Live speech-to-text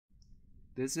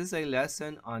This is a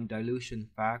lesson on dilution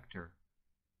factor.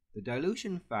 The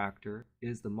dilution factor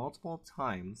is the multiple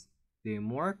times the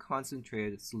more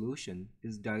concentrated solution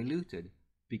is diluted,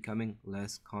 becoming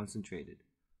less concentrated.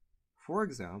 For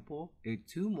example, a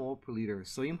 2 mole per liter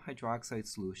sodium hydroxide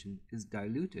solution is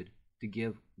diluted to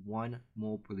give 1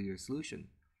 mole per liter solution.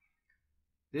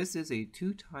 This is a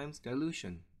 2 times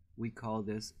dilution. We call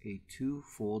this a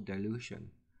two-fold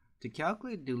dilution. To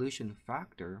calculate dilution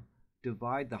factor,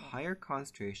 divide the higher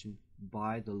concentration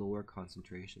by the lower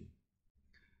concentration.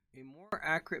 A more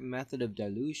accurate method of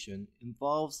dilution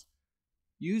involves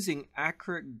using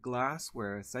accurate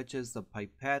glassware such as the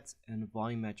pipette and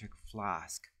volumetric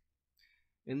flask.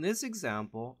 In this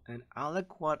example, an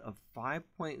aliquot of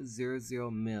 5.00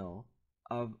 ml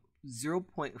of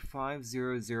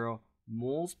 0.500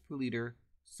 moles per liter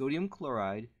sodium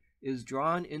chloride is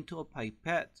drawn into a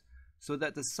pipette so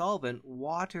that the solvent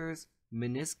water's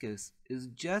meniscus is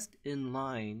just in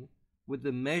line with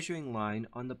the measuring line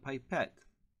on the pipette.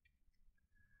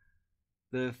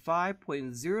 The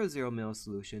 5.00 ml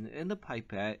solution in the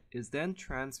pipette is then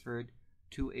transferred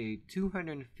to a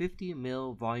 250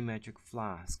 ml volumetric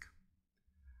flask.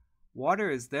 Water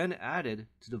is then added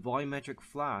to the volumetric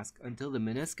flask until the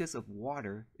meniscus of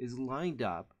water is lined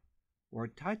up or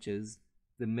touches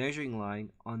the measuring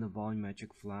line on the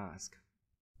volumetric flask.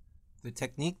 The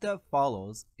technique that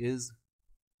follows is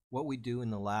what we do in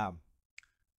the lab.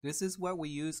 This is where we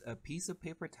use a piece of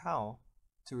paper towel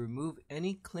to remove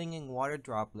any clinging water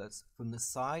droplets from the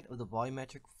side of the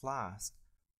volumetric flask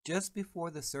just before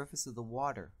the surface of the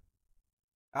water.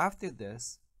 After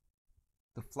this,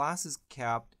 the flask is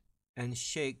capped and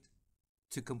shaked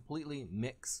to completely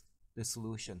mix the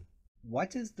solution.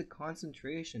 What is the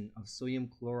concentration of sodium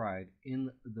chloride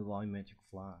in the volumetric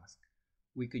flask?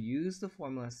 We could use the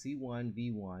formula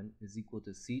C1V1 is equal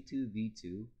to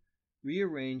C2V2,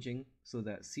 rearranging so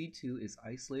that C2 is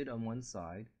isolated on one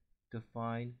side to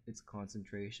find its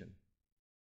concentration.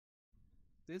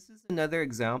 This is another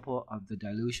example of the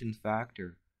dilution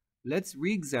factor. Let's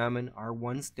re-examine our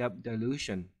one-step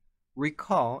dilution.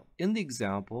 Recall, in the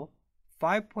example,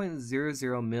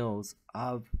 5.00 mils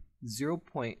of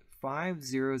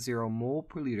 0.500 mole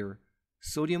per liter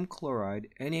sodium chloride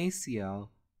NaCl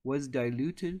was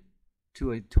diluted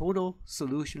to a total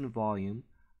solution volume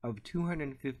of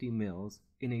 250 mils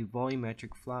in a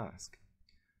volumetric flask.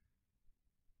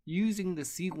 Using the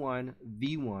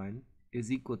C1V1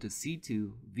 is equal to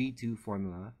C2V2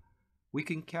 formula, we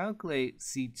can calculate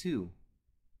C2,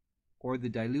 or the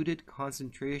diluted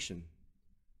concentration.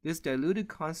 This diluted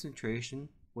concentration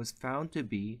was found to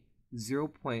be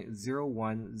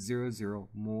 0.0100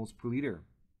 moles per liter.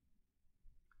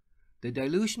 The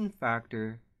dilution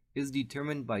factor is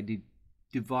determined by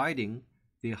dividing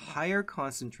the higher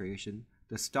concentration,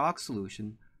 the stock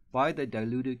solution, by the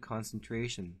diluted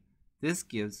concentration. This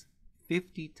gives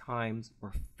 50 times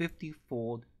or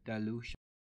 50-fold dilution.